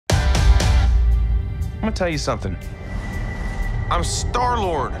I'm gonna tell you something. I'm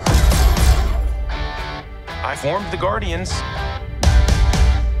Star-Lord. I formed the Guardians.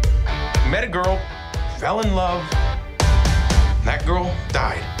 Met a girl, fell in love. That girl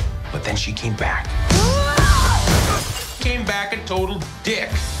died, but then she came back. Came back a total dick.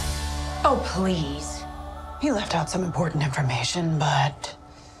 Oh, please. He left out some important information, but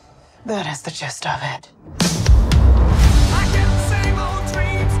that is the gist of it. I get the same old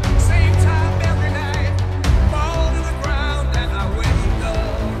dreams, same time every night. Fall to the ground and I wake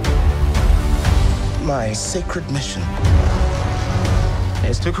up. My sacred mission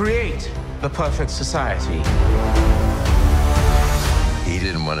Is to create the perfect society. He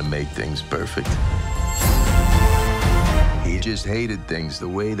didn't want to make things perfect. He just hated things the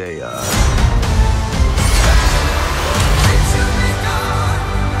way they are.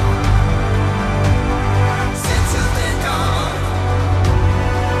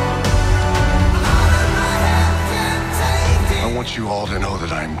 I want you all to know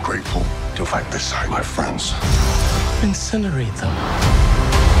that I'm grateful to fight beside my friends. Incinerate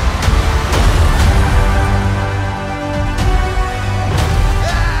them.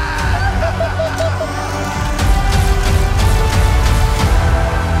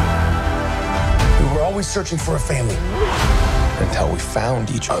 We were always searching for a family until we found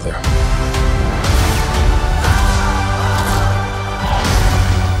each other.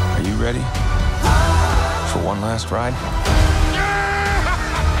 Are you ready for one last ride?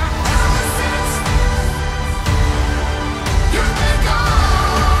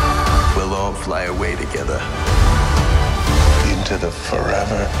 We'll all fly away together. Into the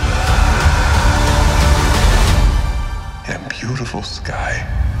forever and beautiful sky.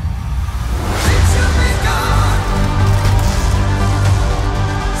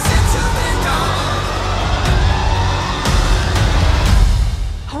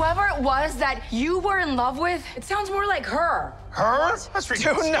 Whoever it was that you were in love with, it sounds more like her. Her? That's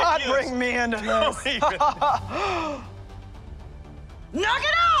ridiculous. Do not bring me into this. Knock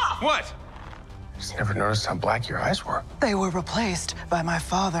it off! What? Just never noticed how black your eyes were. They were replaced by my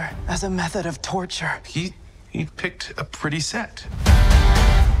father as a method of torture. He picked a pretty set.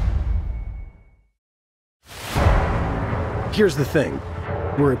 Here's the thing.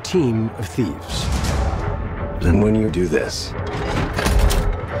 We're a team of thieves. And when you do this,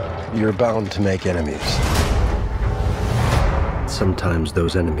 you're bound to make enemies. Sometimes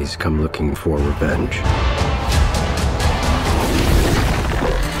those enemies come looking for revenge.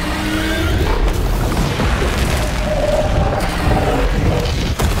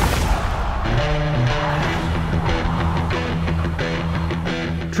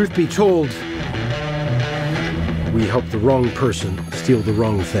 Truth be told, we helped the wrong person steal the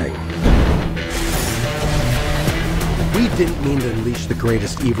wrong thing. We didn't mean to unleash the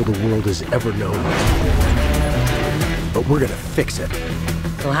greatest evil the world has ever known. But we're gonna fix it.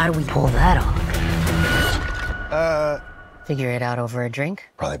 So how do we pull that off? Figure it out over a drink?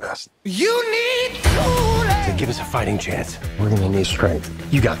 Probably best. You need Kool-Aid. To give us a fighting chance, we're gonna need strength.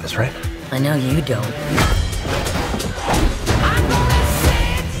 You got this, right? I know you don't.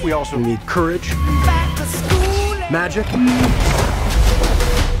 We also need courage, Back to school. magic,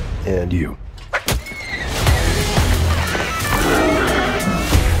 and you.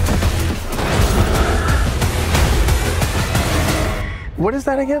 What is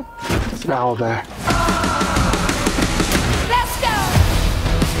that again? It's an owl bear. Let's go!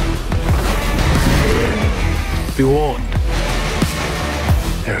 Be warned.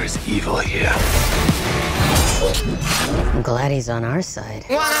 There is evil here. I'm glad he's on our side.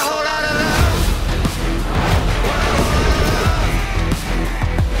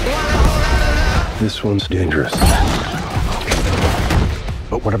 This one's dangerous.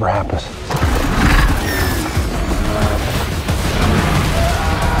 But whatever happens,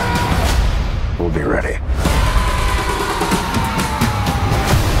 we'll be ready.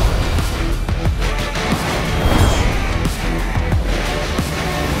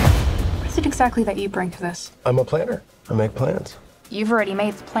 What is it exactly that you bring to this? I'm a planner. I make plans. You've already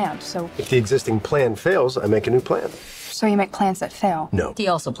made the plan, so If the existing plan fails, I make a new plan. you make plans that fail. No, He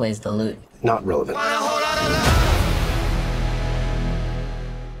also plays the lute. not relevant.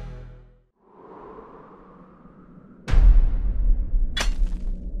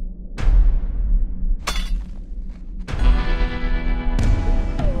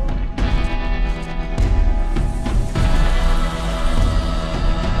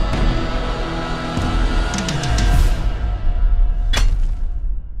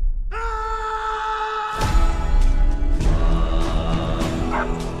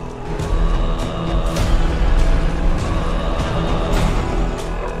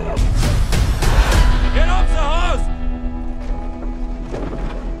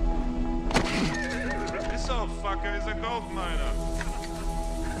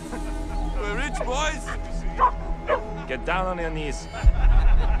 down on your knees.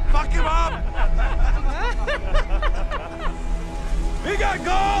 Fuck him up! We got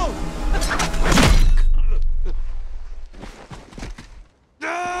gold!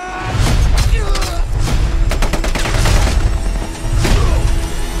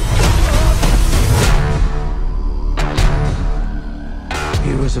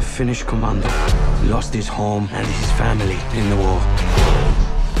 He was a Finnish commando. He lost his home and his family in the war.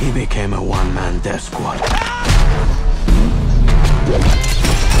 He became a one-man death squad.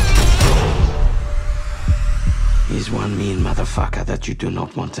 He's one mean motherfucker that you do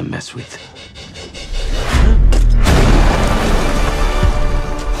not want to mess with.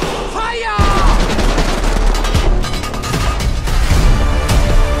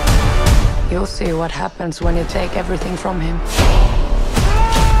 You'll see what happens when you take everything from him.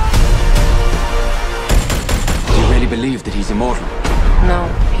 Do you really believe that he's immortal? No,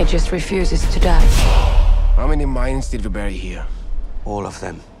 he just refuses to die. How many minds did we bury here? All of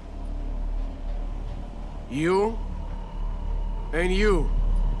them. You? And you?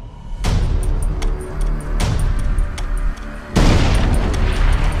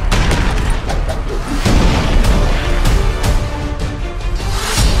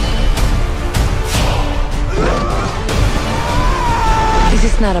 This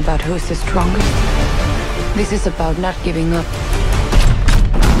is not about who's the strongest. This is about not giving up.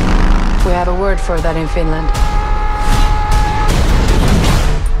 We have a word for that in Finland.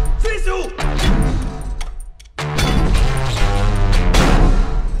 Sisu!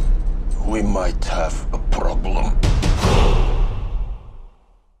 We might have a problem.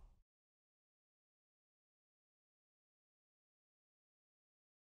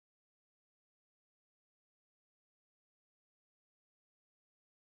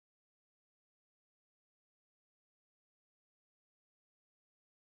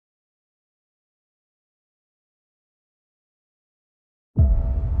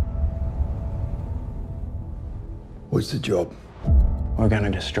 What's the job? We're gonna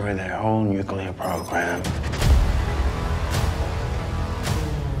destroy their whole nuclear program.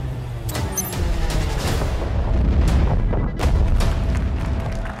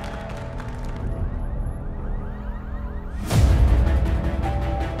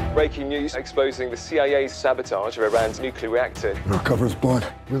 Breaking news exposing the CIA's sabotage of Iran's nuclear reactor. Our cover's blown.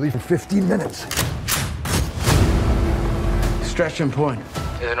 We're leaving 15 minutes. Stretch and point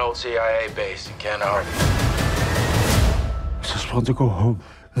is an old CIA base in Kandahar. I just want to go home,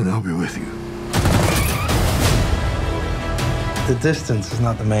 and I'll be with you. The distance is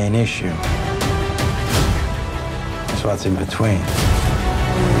not the main issue. It's what's in between.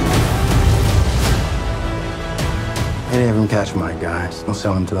 Any of them catch my guys, I'll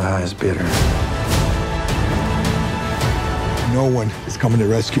sell them to the highest bidder. No one is coming to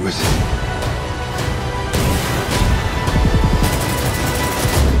rescue us.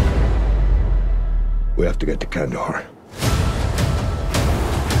 We have to get to Kandahar.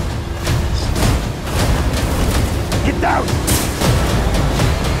 Get down!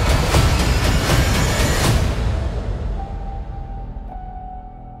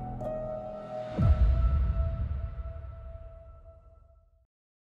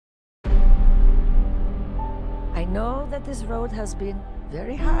 I know that this road has been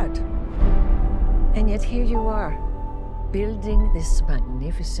very hard. And yet here you are, building this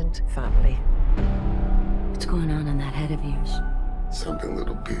magnificent family. What's going on in that head of yours? Something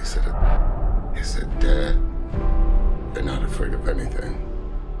little B said it. He said, Dad, you're not afraid of anything.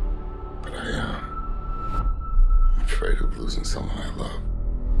 But I am. I'm afraid of losing someone I love.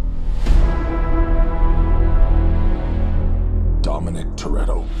 Dominic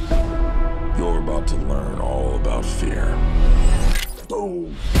Toretto, you're about to learn all about fear.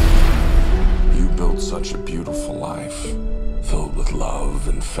 Boom! You built such a beautiful life, filled with love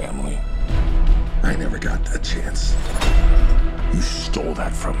and family. I never got that chance. You stole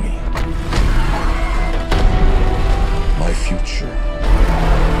that from me. My future.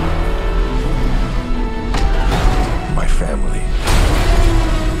 My family.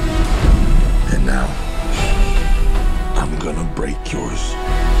 And now, I'm gonna break yours.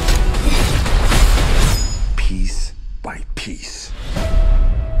 Piece by piece.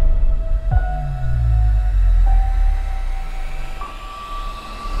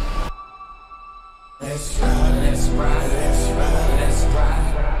 Let's ride, let's ride, let's ride, let's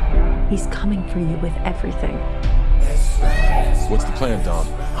ride. He's coming for you with everything. What's the plan, Dom?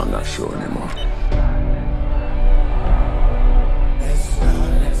 I'm not sure anymore.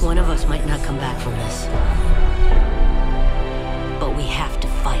 One of us might not come back from this. But we have to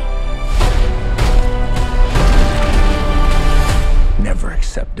fight. Never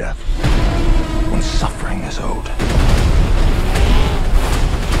accept death when suffering is owed.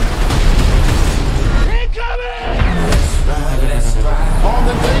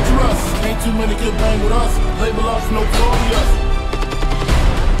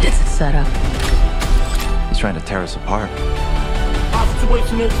 setup. He's trying to tear us apart. Our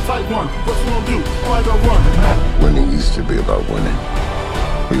situation is type 1. What you gonna do? Why go run? Winning used to be about winning.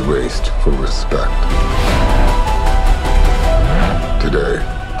 We raced for respect. Today,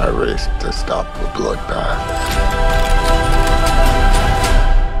 I raced to stop a bloodbath.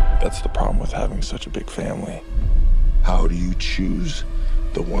 That's the problem with having such a big family. How do you choose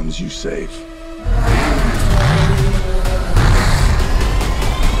the ones you save?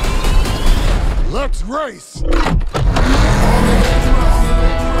 Let's race! Ain't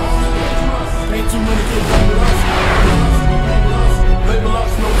too many kids with us. Label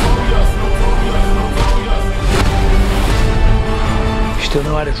us, no us, no us. You still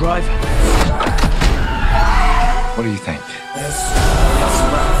know how to drive? What do you think?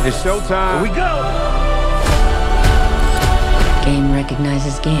 It's showtime. Here we go! Game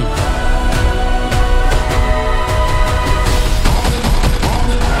recognizes game.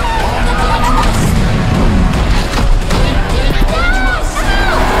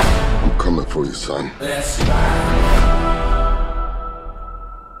 I'm coming for you, son.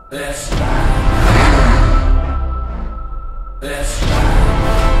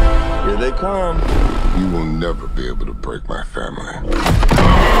 Here they come. You will never be able to break my family.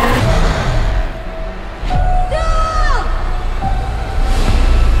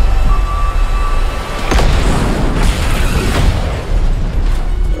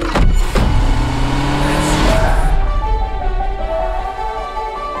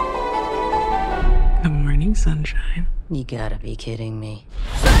 Good morning, sunshine. You gotta be kidding me.